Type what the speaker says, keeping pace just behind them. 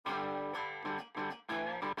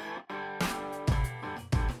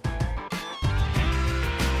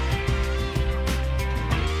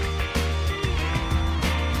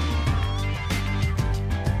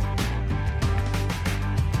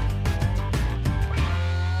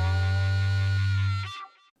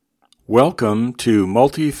Welcome to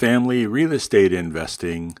Multifamily Real Estate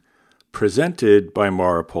Investing, presented by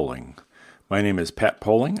Mara Poling. My name is Pat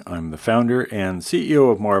Poling. I'm the founder and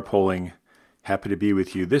CEO of Mara Poling. Happy to be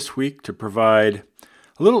with you this week to provide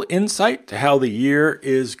a little insight to how the year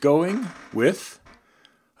is going with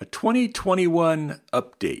a 2021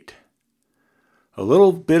 update. A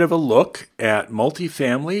little bit of a look at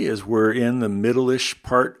multifamily as we're in the middle-ish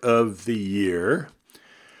part of the year.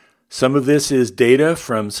 Some of this is data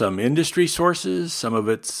from some industry sources, some of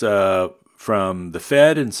it's from the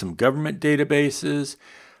Fed and some government databases,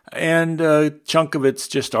 and a chunk of it's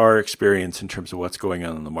just our experience in terms of what's going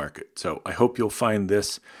on in the market. So I hope you'll find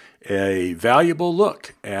this a valuable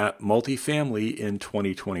look at multifamily in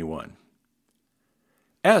 2021.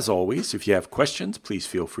 As always, if you have questions, please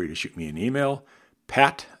feel free to shoot me an email,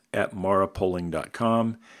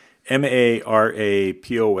 pat@marapoling.com,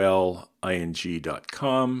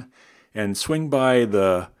 marapoling.com, and swing by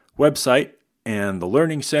the website and the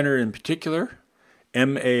Learning Center in particular,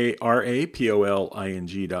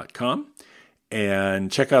 marapoling.com,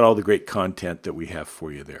 and check out all the great content that we have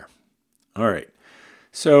for you there. All right.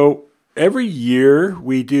 So every year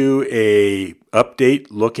we do a update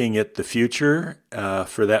looking at the future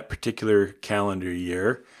for that particular calendar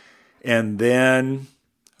year. And then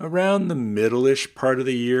around the middle-ish part of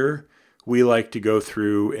the year, we like to go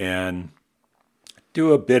through and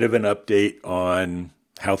do a bit of an update on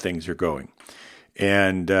how things are going.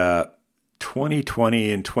 And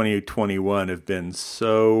 2020 and 2021 have been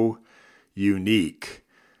so unique.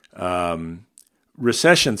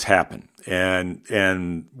 Recessions happen,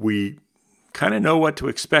 and we kind of know what to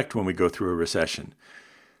expect when we go through a recession.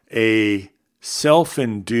 A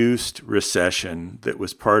self-induced recession that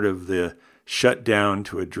was part of the shutdown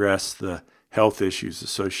to address the health issues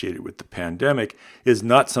associated with the pandemic is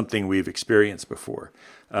not something we've experienced before.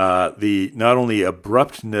 The not only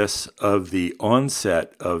abruptness of the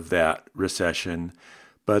onset of that recession,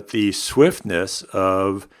 but the swiftness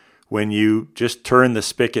of when you just turn the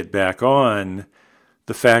spigot back on,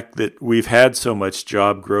 the fact that we've had so much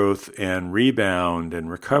job growth and rebound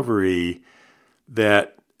and recovery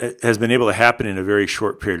that has been able to happen in a very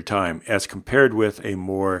short period of time, as compared with a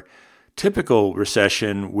more typical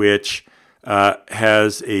recession, which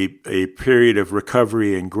has a period of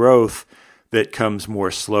recovery and growth that comes more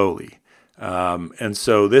slowly. And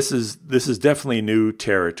so this is definitely new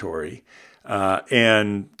territory,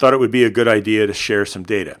 and thought it would be a good idea to share some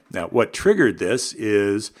data. Now, what triggered this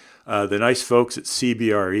is the nice folks at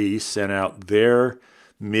CBRE sent out their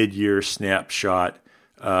mid-year snapshot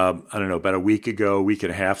about a week and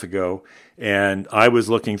a half ago. And I was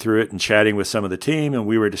looking through it and chatting with some of the team, and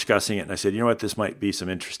we were discussing it. And I said, you know what, this might be some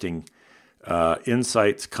interesting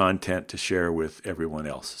insights, content to share with everyone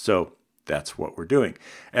else. So that's what we're doing.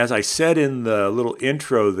 As I said in the little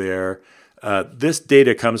intro there, this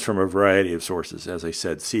data comes from a variety of sources. As I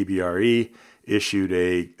said, CBRE issued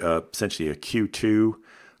essentially a Q2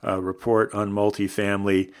 report on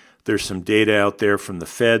multifamily. There's some data out there from the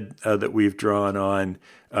Fed that we've drawn on.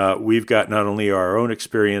 We've got not only our own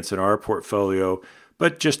experience in our portfolio,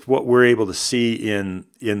 but just what we're able to see in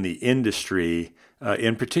the industry,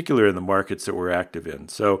 in particular in the markets that we're active in.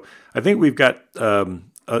 So I think we've got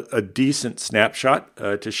a decent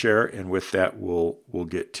snapshot to share, and with that, we'll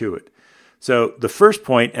get to it. So the first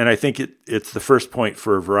point, and I think it's the first point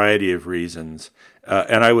for a variety of reasons,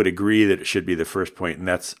 and I would agree that it should be the first point, and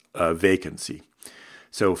that's vacancy.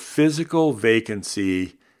 So physical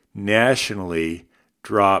vacancy nationally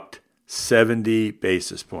dropped 70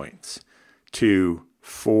 basis points to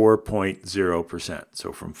 4.0%.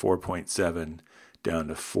 So from 4.7 down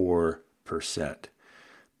to 4%.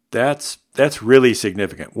 That's really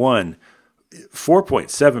significant.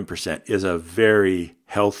 4.7% is a very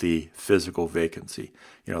healthy physical vacancy.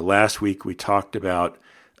 Last week we talked about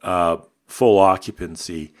full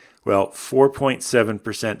occupancy. Well,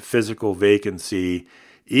 4.7% physical vacancy,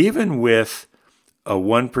 even with a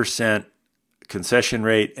 1% concession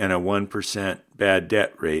rate and a 1% bad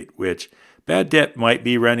debt rate, which bad debt might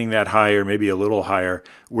be running that higher, maybe a little higher.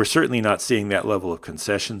 We're certainly not seeing that level of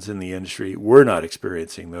concessions in the industry. We're not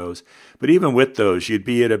experiencing those. But even with those, you'd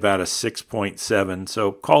be at about a 6.7,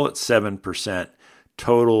 so call it 7%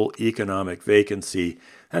 total economic vacancy.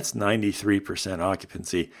 That's 93%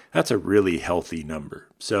 occupancy. That's a really healthy number.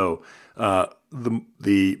 So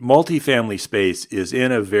the multifamily space is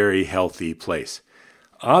in a very healthy place.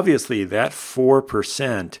 Obviously, that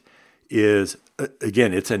 4% is,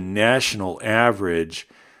 again, it's a national average.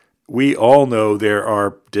 We all know there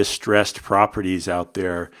are distressed properties out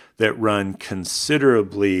there that run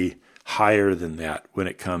considerably higher than that when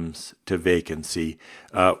it comes to vacancy.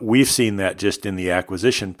 We've seen that just in the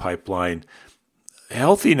acquisition pipeline. A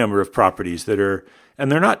healthy number of properties that are,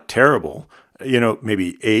 and they're not terrible,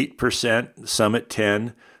 maybe 8%, some at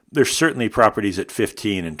 10%. There's certainly properties at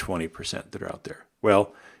 15 and 20% that are out there.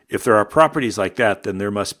 Well, if there are properties like that, then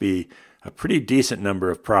there must be a pretty decent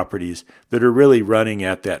number of properties that are really running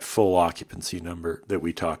at that full occupancy number that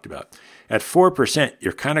we talked about. At 4%,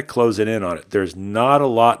 you're kind of closing in on it. There's not a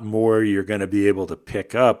lot more you're going to be able to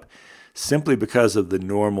pick up simply because of the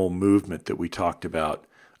normal movement that we talked about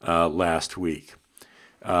last week.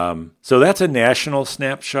 So that's a national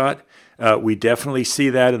snapshot. We definitely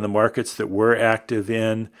see that in the markets that we're active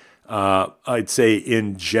in. I'd say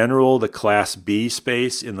in general, the Class B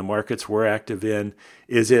space in the markets we're active in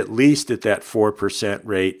is at least at that 4%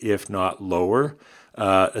 rate, if not lower,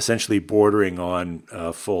 essentially bordering on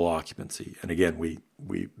full occupancy. And again, we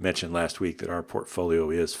mentioned last week that our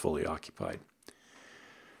portfolio is fully occupied.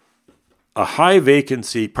 A high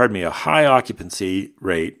occupancy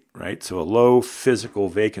rate, right? So a low physical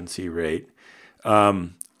vacancy rate,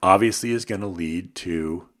 obviously is going to lead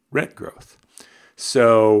to rent growth.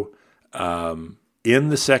 So in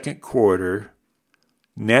the second quarter,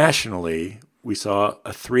 nationally, we saw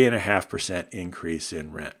a 3.5% increase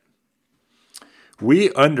in rent.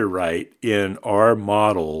 We underwrite in our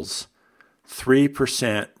models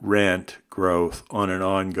 3% rent growth on an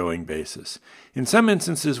ongoing basis. In some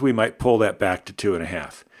instances, we might pull that back to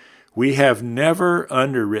 2.5%. We have never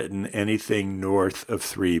underwritten anything north of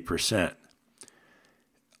 3%.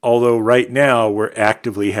 Although right now we're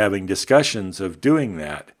actively having discussions of doing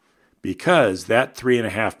that because that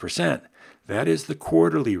 3.5%, that is the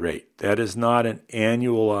quarterly rate. That is not an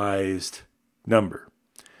annualized number.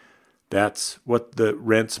 That's what the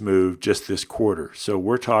rents moved just this quarter. So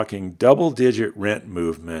we're talking double-digit rent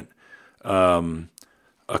movement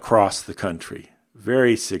across the country.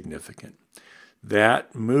 Very significant.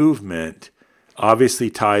 That movement obviously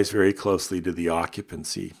ties very closely to the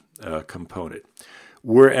occupancy component.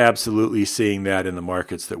 We're absolutely seeing that in the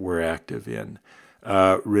markets that we're active in.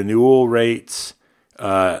 Renewal rates,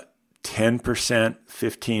 10%, 15%,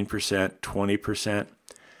 20%.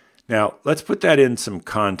 Now, let's put that in some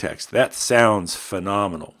context. That sounds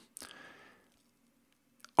phenomenal.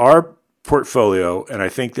 Our portfolio, and I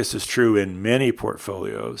think this is true in many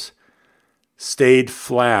portfolios, stayed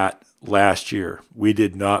flat last year. We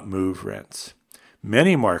did not move rents.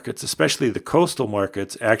 Many markets, especially the coastal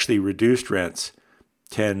markets, actually reduced rents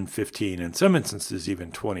 10, 15, in some instances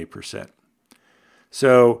even 20%.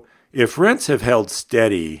 So if rents have held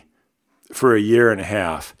steady for a year and a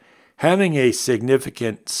half, having a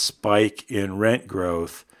significant spike in rent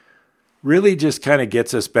growth really just kind of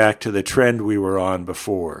gets us back to the trend we were on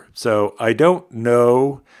before. So I don't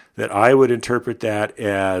know that I would interpret that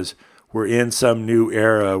as we're in some new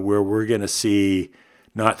era where we're going to see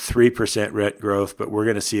not 3% rent growth, but we're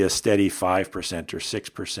going to see a steady 5% or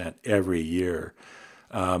 6% every year.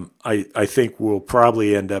 I think we'll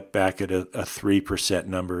probably end up back at a 3%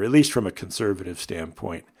 number, at least from a conservative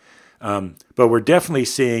standpoint. But we're definitely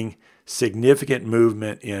seeing significant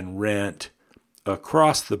movement in rent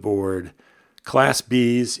across the board, Class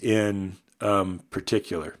Bs in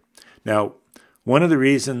particular. Now, one of the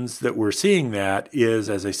reasons that we're seeing that is,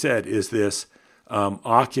 as I said, is this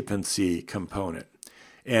occupancy component.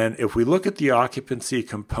 And if we look at the occupancy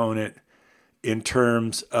component in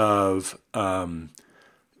terms of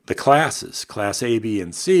the classes, Class A, B,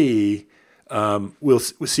 and C, we'll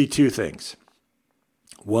see two things.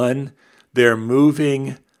 One, they're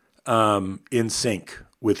moving in sync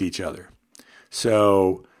with each other.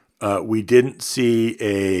 So we didn't see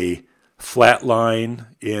a flat line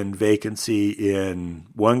in vacancy in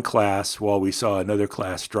one class while we saw another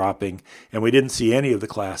class dropping, and we didn't see any of the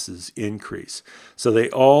classes increase. So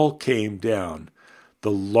they all came down.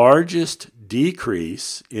 The largest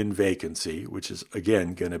decrease in vacancy, which is,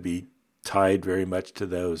 again, going to be tied very much to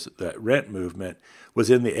that rent movement,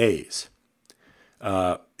 was in the A's.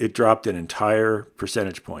 It dropped an entire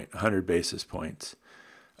percentage point, 100 basis points.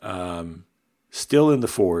 Still in the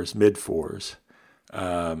fours, mid-fours.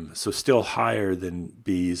 So still higher than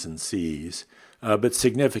B's and C's, but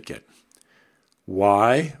significant.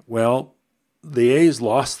 Why? Well, the A's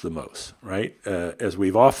lost the most, right? As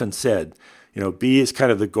we've often said, B is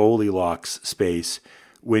kind of the Goldilocks space.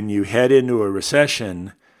 When you head into a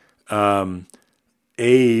recession,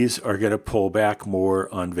 A's are going to pull back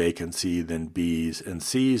more on vacancy than B's and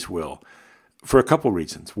C's will, for a couple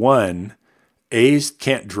reasons. One, A's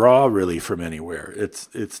can't draw really from anywhere.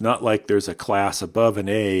 It's not like there's a class above an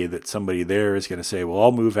A that somebody there is going to say, well,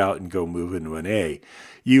 I'll move out and go move into an A.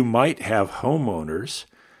 You might have homeowners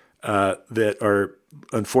that are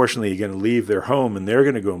unfortunately going to leave their home and they're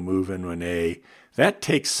going to go move in an A. That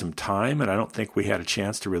takes some time, and I don't think we had a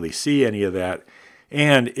chance to really see any of that.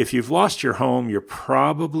 And if you've lost your home, you're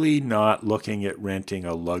probably not looking at renting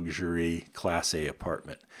a luxury Class A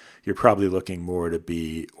apartment. You're probably looking more at a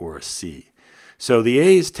B or a C. So the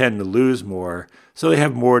A's tend to lose more, so they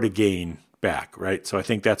have more to gain back, right? So I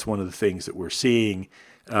think that's one of the things that we're seeing.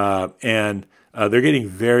 And they're getting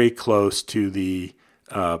very close to the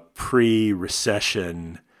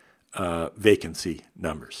pre-recession vacancy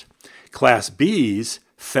numbers. Class B's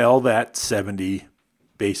fell that 70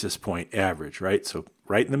 basis point average, right? So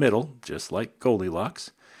right in the middle, just like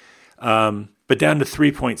Goldilocks, but down to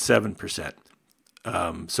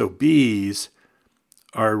 3.7%. So B's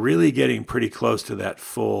are really getting pretty close to that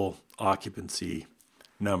full occupancy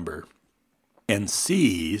number. And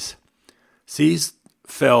C's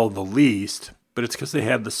fell the least, but it's because they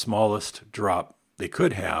had the smallest drop they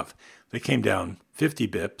could have. They came down 50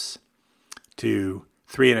 bips to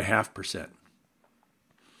 3.5%.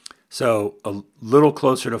 So a little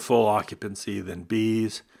closer to full occupancy than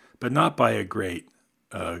B's, but not by a great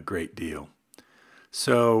deal.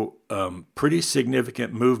 So pretty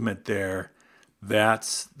significant movement there.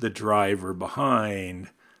 That's the driver behind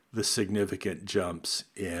the significant jumps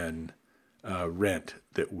in rent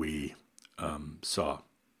that we saw.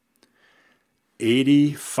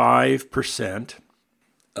 85%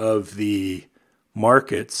 of the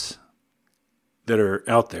markets that are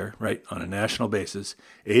out there, right, on a national basis,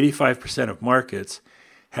 85% of markets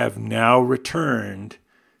have now returned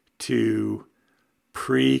to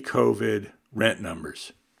pre-COVID rent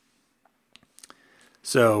numbers.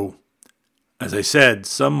 So, as I said,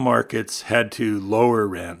 some markets had to lower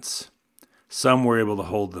rents. Some were able to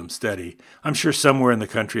hold them steady. I'm sure somewhere in the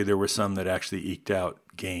country there were some that actually eked out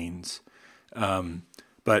gains.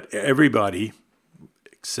 But everybody,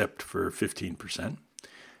 except for 15%,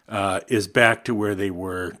 is back to where they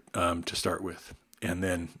were to start with, and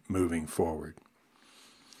then moving forward.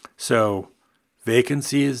 So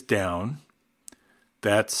vacancy is down.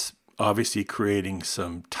 That's obviously creating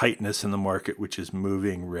some tightness in the market, which is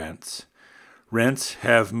moving rents. Rents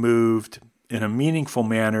have moved in a meaningful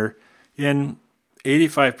manner in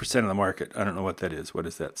 85% of the market. I don't know what that is. What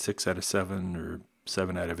is that? 6 out of 7 or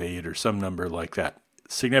 7 out of 8 or some number like that.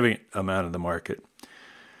 Significant amount of the market.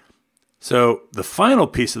 So the final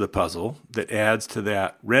piece of the puzzle that adds to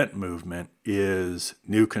that rent movement is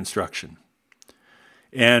new construction.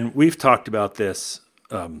 And we've talked about this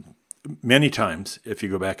many times, if you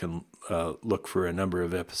go back and look for a number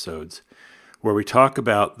of episodes, where we talk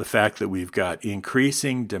about the fact that we've got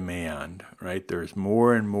increasing demand, right? There's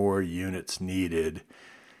more and more units needed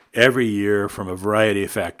every year from a variety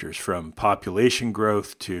of factors, from population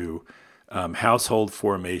growth to household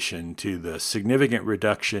formation to the significant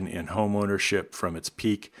reduction in home ownership from its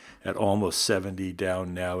peak at almost 70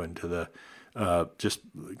 down now into the just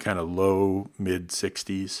kind of low mid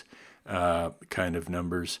 60s kind of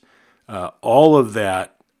numbers. All of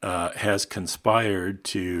that has conspired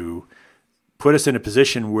to put us in a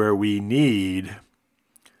position where we need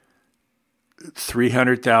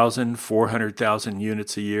 300,000, 400,000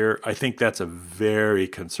 units a year. I think that's a very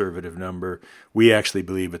conservative number. We actually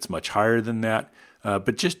believe it's much higher than that.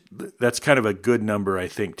 But just that's kind of a good number, I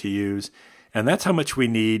think, to use. And that's how much we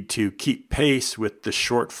need to keep pace with the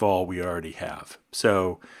shortfall we already have.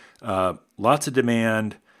 So lots of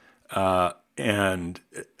demand. And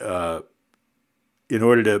in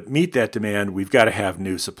order to meet that demand, we've got to have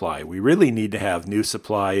new supply. We really need to have new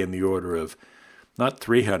supply in the order of not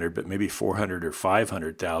 300, but maybe 400 or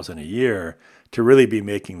 500,000 a year to really be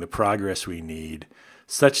making the progress we need,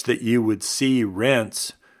 such that you would see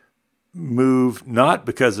rents move not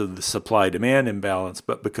because of the supply-demand imbalance,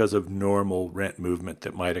 but because of normal rent movement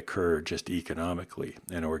that might occur just economically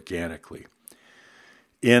and organically.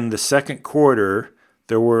 In the second quarter,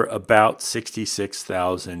 there were about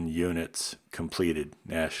 66,000 units completed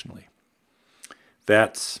nationally.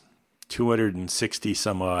 That's 260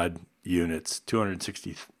 some odd units,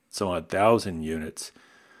 260 some odd thousand units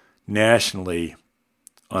nationally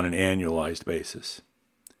on an annualized basis.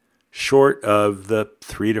 Short of the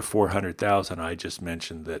 300,000 to 400,000 I just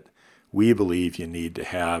mentioned that we believe you need to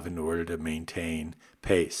have in order to maintain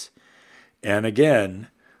pace. And again,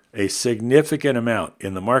 a significant amount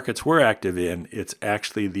in the markets we're active in, it's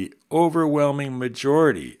actually the overwhelming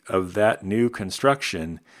majority of that new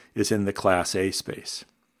construction is in the Class A space.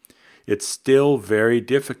 It's still very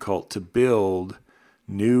difficult to build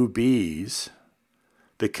new Bs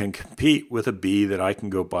that can compete with a B that I can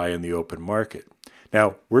go buy in the open market.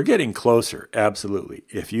 Now, we're getting closer, absolutely.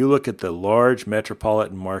 If you look at the large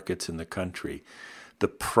metropolitan markets in the country, the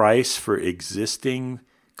price for existing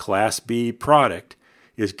Class B product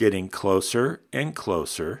is getting closer and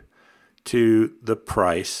closer to the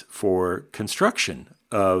price for construction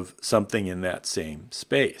of something in that same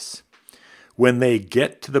space. When they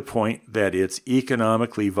get to the point that it's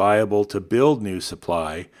economically viable to build new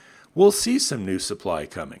supply, we'll see some new supply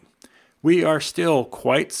coming. We are still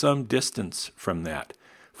quite some distance from that.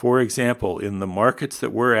 For example, in the markets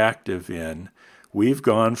that we're active in, we've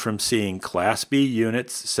gone from seeing Class B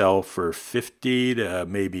units sell for $50,000 to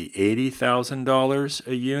maybe $80,000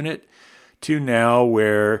 a unit to now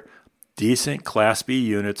where decent Class B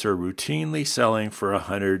units are routinely selling for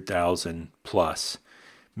 $100,000 plus,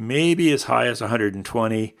 maybe as high as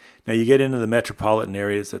 $120,000. Now you get into the metropolitan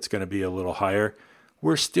areas, that's going to be a little higher.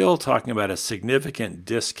 We're still talking about a significant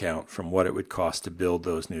discount from what it would cost to build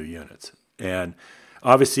those new units. And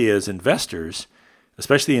obviously as investors,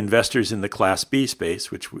 especially investors in the Class B space,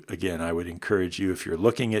 which again, I would encourage you, if you're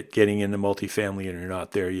looking at getting into multifamily and you're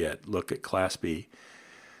not there yet, look at Class B.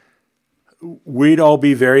 We'd all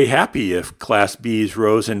be very happy if Class Bs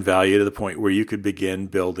rose in value to the point where you could begin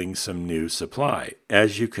building some new supply.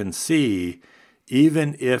 As you can see,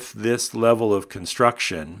 even if this level of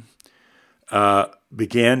construction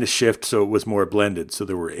began to shift so it was more blended, so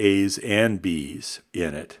there were A's and B's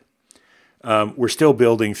in it, we're still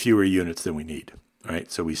building fewer units than we need.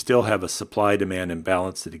 Right? So we still have a supply-demand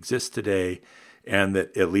imbalance that exists today, and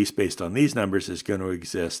that, at least based on these numbers, is going to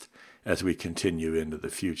exist as we continue into the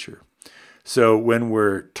future. So when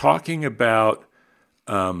we're talking about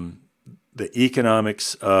the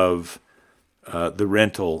economics of the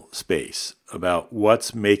rental space, about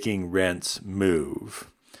what's making rents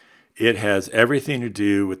move, it has everything to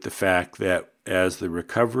do with the fact that as the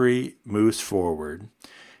recovery moves forward,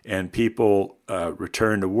 and people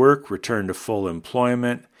return to work, return to full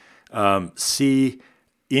employment, see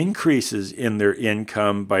increases in their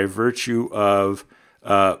income by virtue of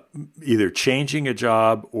either changing a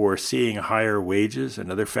job or seeing higher wages,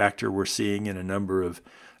 another factor we're seeing in a number of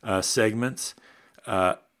segments.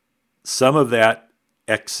 Some of that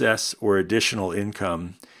excess or additional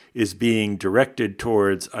income is being directed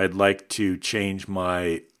towards, I'd like to change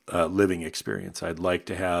my living experience. I'd like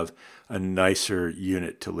to have a nicer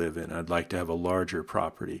unit to live in. I'd like to have a larger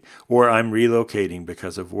property. Or I'm relocating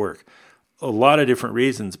because of work. A lot of different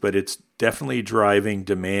reasons, but it's definitely driving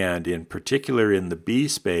demand, in particular in the B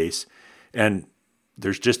space. And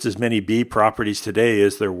there's just as many B properties today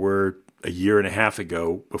as there were a year and a half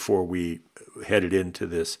ago before we headed into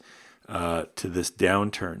this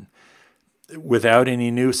downturn. Without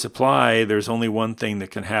any new supply, there's only one thing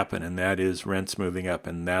that can happen, and that is rents moving up.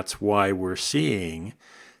 And that's why we're seeing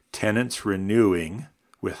tenants renewing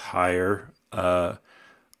with higher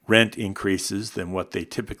rent increases than what they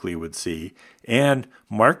typically would see, and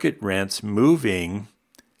market rents moving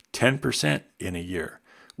 10% in a year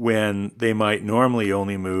when they might normally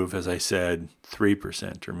only move, as I said,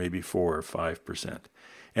 3% or maybe 4 or 5%.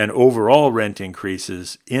 And overall rent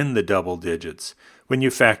increases in the double digits when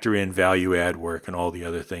you factor in value add work and all the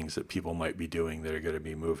other things that people might be doing that are going to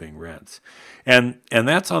be moving rents. And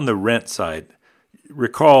that's on the rent side.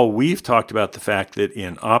 Recall, we've talked about the fact that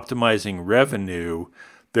in optimizing revenue,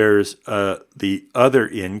 there's the other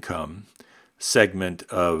income segment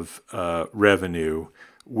of revenue,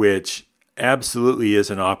 which absolutely is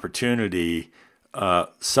an opportunity.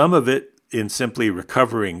 Some of it in simply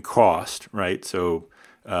recovering cost, right? So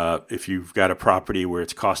if you've got a property where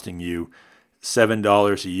it's costing you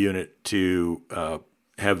 $7 a unit to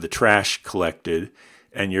have the trash collected,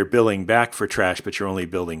 and you're billing back for trash, but you're only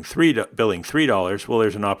billing $3, well,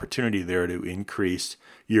 there's an opportunity there to increase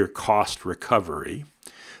your cost recovery.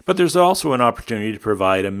 But there's also an opportunity to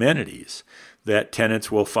provide amenities that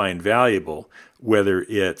tenants will find valuable, whether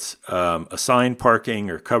it's assigned parking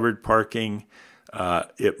or covered parking.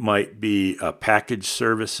 It might be package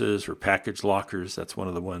services or package lockers. That's one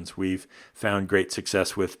of the ones we've found great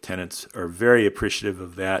success with. Tenants are very appreciative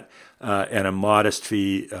of that, and a modest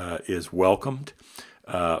fee is welcomed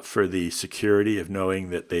for the security of knowing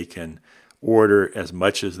that they can order as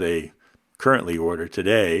much as they currently order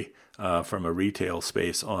today from a retail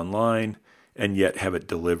space online, and yet have it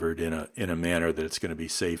delivered in a manner that it's going to be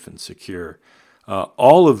safe and secure.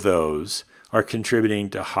 All of those are contributing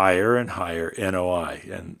to higher and higher NOI.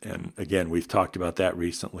 And again, we've talked about that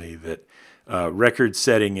recently, that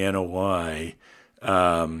record-setting NOI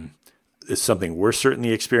is something we're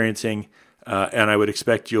certainly experiencing, and I would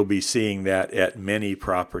expect you'll be seeing that at many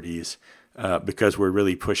properties because we're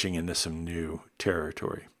really pushing into some new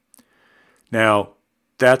territory. Now,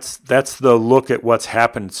 that's the look at what's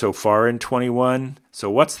happened so far in 21. So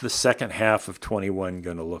what's the second half of 21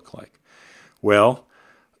 going to look like? Well,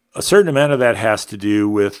 a certain amount of that has to do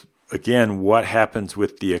with, again, what happens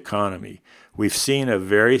with the economy. We've seen a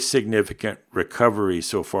very significant recovery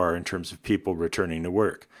so far in terms of people returning to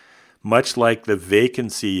work. Much like the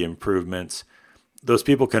vacancy improvements, those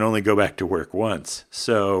people can only go back to work once.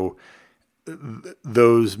 So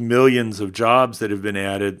those millions of jobs that have been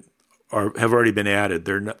added have already been added.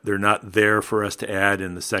 They're not there for us to add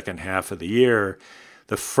in the second half of the year.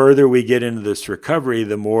 The further we get into this recovery,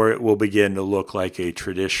 the more it will begin to look like a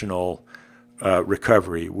traditional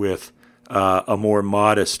recovery with a more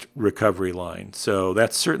modest recovery line. So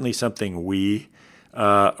that's certainly something we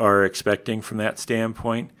are expecting from that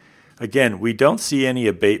standpoint. Again, we don't see any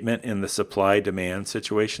abatement in the supply-demand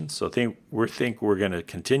situation, so I think we're going to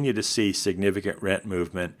continue to see significant rent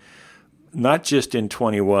movement, not just in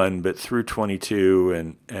 21, but through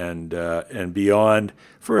 22 and beyond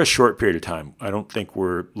for a short period of time. I don't think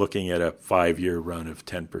we're looking at a 5-year run of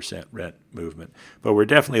 10% rent movement, but we're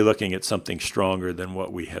definitely looking at something stronger than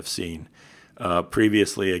what we have seen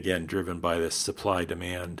previously, again, driven by this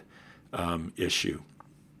supply-demand issue.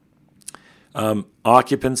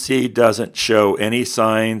 Occupancy doesn't show any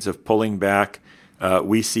signs of pulling back.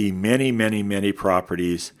 We see many, many, many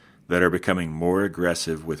properties that are becoming more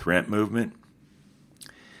aggressive with rent movement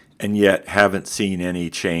and yet haven't seen any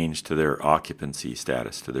change to their occupancy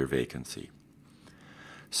status, to their vacancy.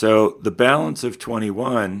 So the balance of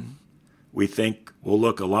 21, we think, will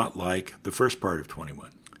look a lot like the first part of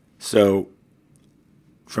 21. So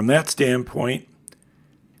from that standpoint,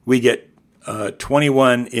 we get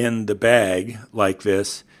 21 in the bag like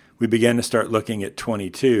this. We begin to start looking at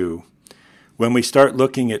 22. When we start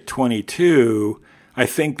looking at 22, I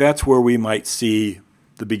think that's where we might see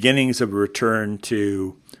the beginnings of a return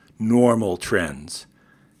to normal trends.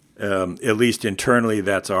 At least internally,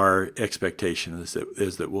 that's our expectation, is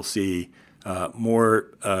that we'll see more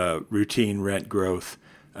routine rent growth.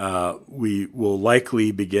 We will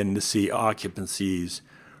likely begin to see occupancies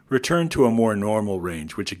return to a more normal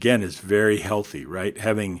range, which again is very healthy, right?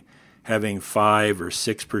 Having 5 or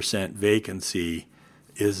 6% vacancy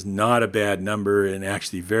is not a bad number and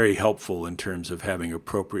actually very helpful in terms of having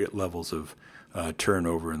appropriate levels of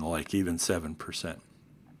turnover and the like, even 7%.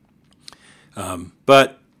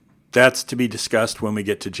 But that's to be discussed when we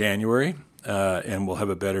get to January, and we'll have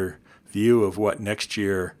a better view of what next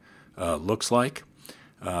year looks like.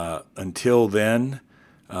 Until then,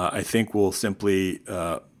 I think we'll simply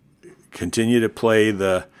continue to play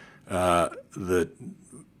the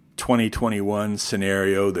 2021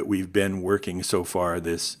 scenario that we've been working so far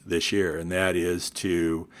this year, and that is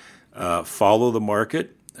to follow the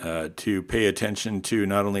market, to pay attention to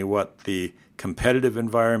not only what the competitive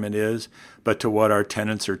environment is, but to what our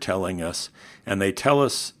tenants are telling us. And they tell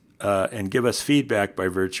us and give us feedback by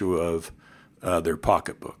virtue of their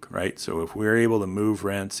pocketbook, right? So if we're able to move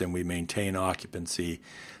rents and we maintain occupancy,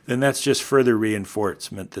 then that's just further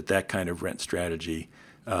reinforcement that kind of rent strategy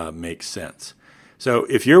makes sense. So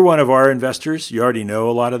if you're one of our investors, you already know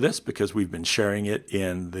a lot of this because we've been sharing it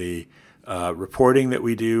in the reporting that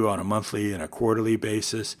we do on a monthly and a quarterly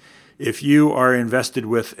basis. If you are invested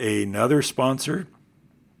with another sponsor,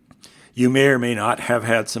 you may or may not have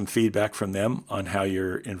had some feedback from them on how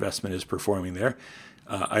your investment is performing there.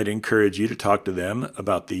 I'd encourage you to talk to them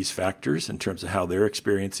about these factors in terms of how they're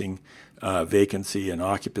experiencing vacancy and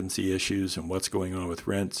occupancy issues and what's going on with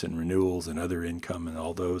rents and renewals and other income and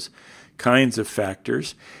all those kinds of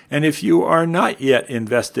factors. And if you are not yet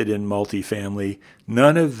invested in multifamily,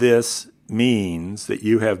 none of this means that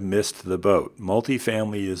you have missed the boat.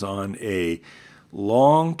 Multifamily is on a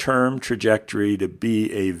long-term trajectory to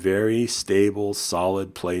be a very stable,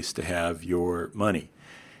 solid place to have your money.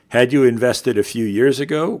 Had you invested a few years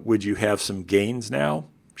ago, would you have some gains now?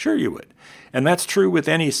 Sure you would. And that's true with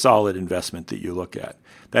any solid investment that you look at.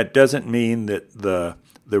 That doesn't mean that the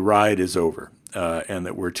ride is over and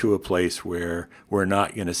that we're to a place where we're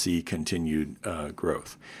not going to see continued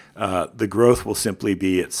growth. The growth will simply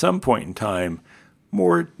be at some point in time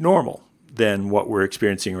more normal than what we're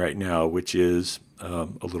experiencing right now, which is a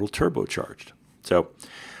little turbocharged. So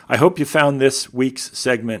I hope you found this week's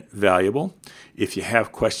segment valuable. If you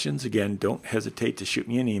have questions, again, don't hesitate to shoot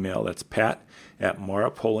me an email. That's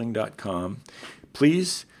pat@marapoling.com.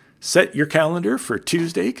 Please set your calendar for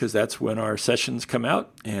Tuesday because that's when our sessions come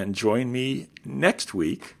out, and join me next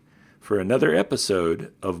week for another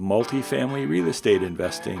episode of Multifamily Real Estate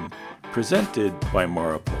Investing presented by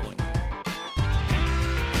Mara Poling.